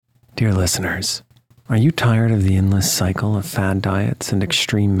Dear listeners, are you tired of the endless cycle of fad diets and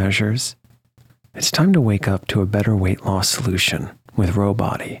extreme measures? It's time to wake up to a better weight loss solution with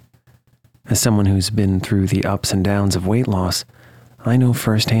Rowbody. As someone who's been through the ups and downs of weight loss, I know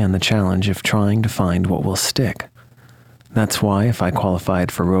firsthand the challenge of trying to find what will stick. That's why if I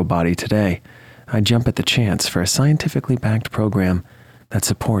qualified for Rowbody today, I'd jump at the chance for a scientifically backed program that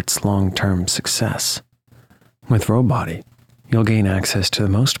supports long-term success. With Rowbody, you'll gain access to the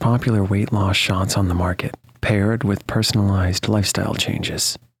most popular weight loss shots on the market, paired with personalized lifestyle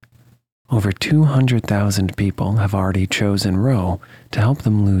changes. Over 200,000 people have already chosen Row to help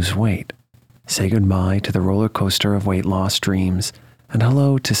them lose weight. Say goodbye to the roller coaster of weight loss dreams and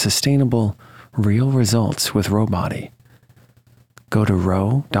hello to sustainable, real results with Rowbody. Go to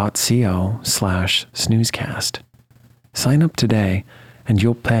row.co/snoozecast. Sign up today and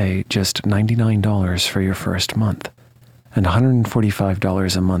you'll pay just $99 for your first month and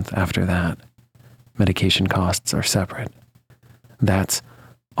 $145 a month after that. Medication costs are separate. That's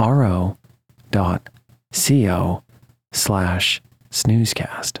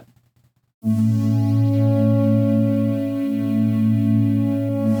ro.co/snoozecast.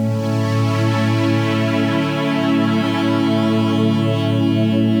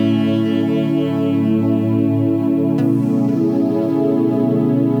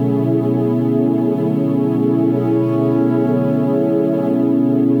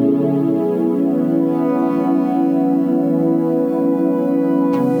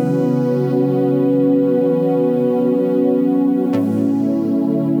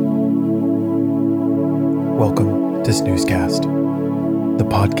 Welcome to Snoozecast, the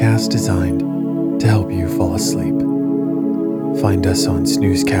podcast designed to help you fall asleep. Find us on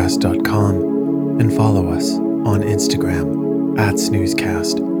snoozecast.com and follow us on Instagram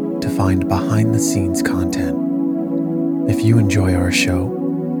 @snoozecast to find behind-the-scenes content. If you enjoy our show,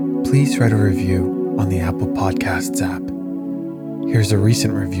 please write a review on the Apple Podcasts app. Here's a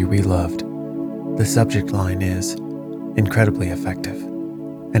recent review we loved. The subject line is incredibly effective,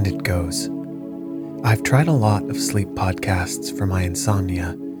 and it goes, I've tried a lot of sleep podcasts for my insomnia,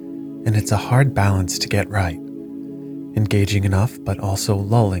 and it's a hard balance to get right. Engaging enough, but also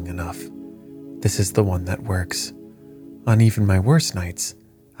lulling enough. This is the one that works. On even my worst nights,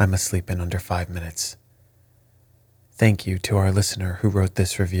 I'm asleep in under 5 minutes. Thank you to our listener who wrote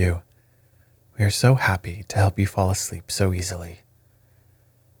this review. We are so happy to help you fall asleep so easily.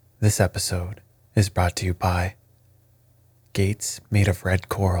 This episode is brought to you by Gates Made of Red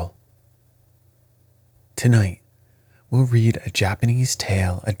Coral. Tonight, we'll read a Japanese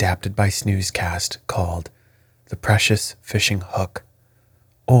tale adapted by Snoozecast called The Precious Fishing Hook,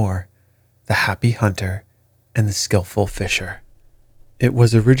 or The Happy Hunter and the Skillful Fisher. It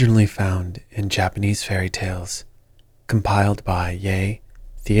was originally found in Japanese fairy tales, compiled by Yae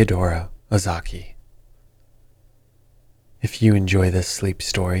Theodora Ozaki. If you enjoy this sleep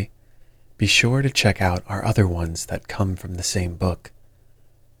story, be sure to check out our other ones that come from the same book.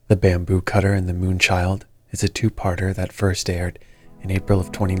 The Bamboo Cutter and the Moonchild is a two-parter that first aired in April of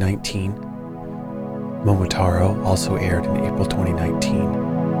 2019. Momotaro also aired in April 2019.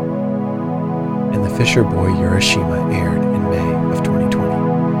 And The Fisher Boy Urashima aired in May of 2020.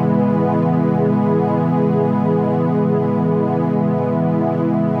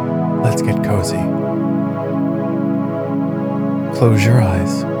 Let's get cozy. Close your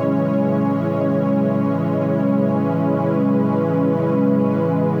eyes.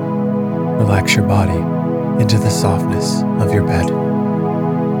 Relax your body into the softness of your bed.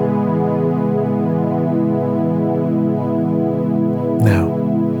 Now,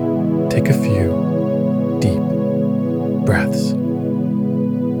 take a few deep breaths.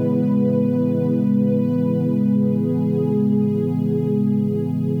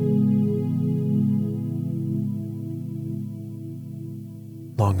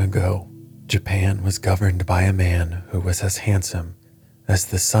 Long ago, Japan was governed by a man who was as handsome as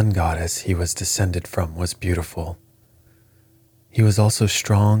the sun goddess he was descended from was beautiful. He was also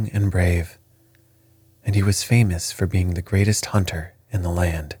strong and brave, and he was famous for being the greatest hunter in the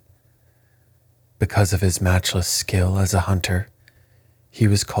land. Because of his matchless skill as a hunter, he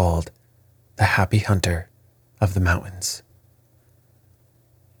was called the Happy Hunter of the Mountains.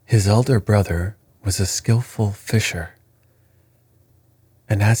 His elder brother was a skillful fisher,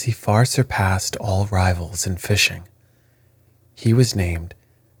 and as he far surpassed all rivals in fishing, he was named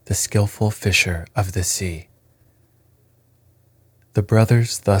the Skillful Fisher of the Sea. The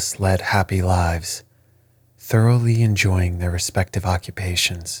brothers thus led happy lives, thoroughly enjoying their respective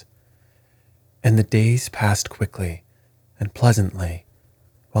occupations, and the days passed quickly and pleasantly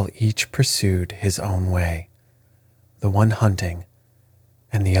while each pursued his own way, the one hunting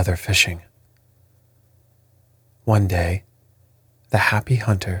and the other fishing. One day, the happy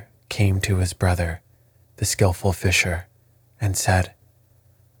hunter came to his brother, the skillful fisher, and said,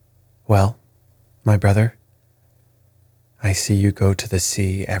 "Well, my brother, I see you go to the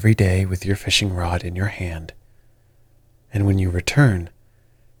sea every day with your fishing rod in your hand, and when you return,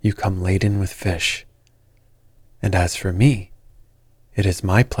 you come laden with fish. And as for me, it is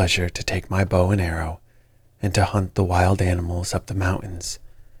my pleasure to take my bow and arrow and to hunt the wild animals up the mountains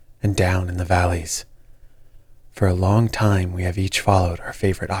and down in the valleys. For a long time we have each followed our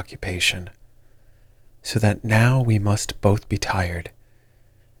favorite occupation, so that now we must both be tired,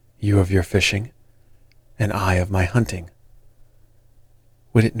 you of your fishing, and I of my hunting.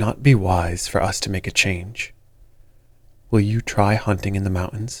 Would it not be wise for us to make a change? Will you try hunting in the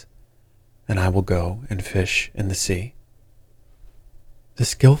mountains, and I will go and fish in the sea?" The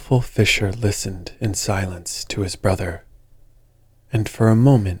skillful fisher listened in silence to his brother, and for a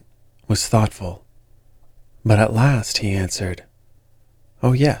moment was thoughtful. But at last he answered,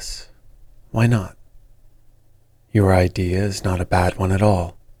 "Oh yes, why not? Your idea is not a bad one at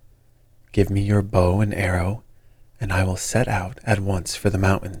all. Give me your bow and arrow, and I will set out at once for the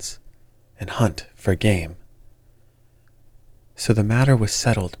mountains and hunt for game." So the matter was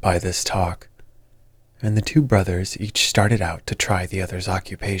settled by this talk, and the two brothers each started out to try the other's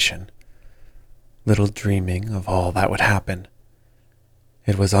occupation, little dreaming of all that would happen.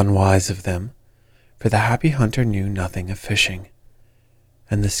 It was unwise of them, for the happy hunter knew nothing of fishing,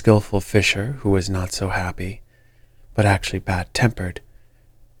 and the skillful fisher, who was not so happy, but actually bad-tempered,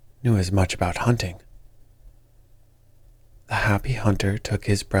 knew as much about hunting. The happy hunter took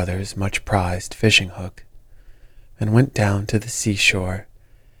his brother's much-prized fishing hook and went down to the seashore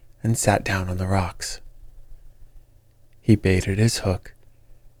and sat down on the rocks. He baited his hook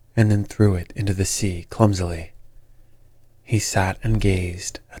and then threw it into the sea clumsily. He sat and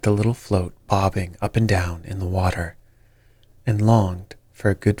gazed at the little float bobbing up and down in the water and longed for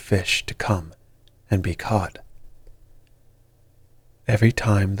a good fish to come and be caught. Every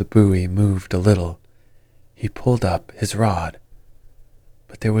time the buoy moved a little, he pulled up his rod,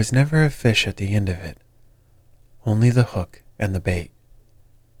 but there was never a fish at the end of it, only the hook and the bait.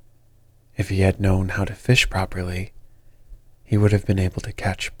 If he had known how to fish properly, he would have been able to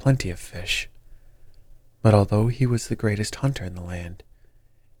catch plenty of fish. But although he was the greatest hunter in the land,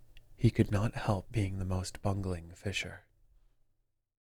 he could not help being the most bungling fisher.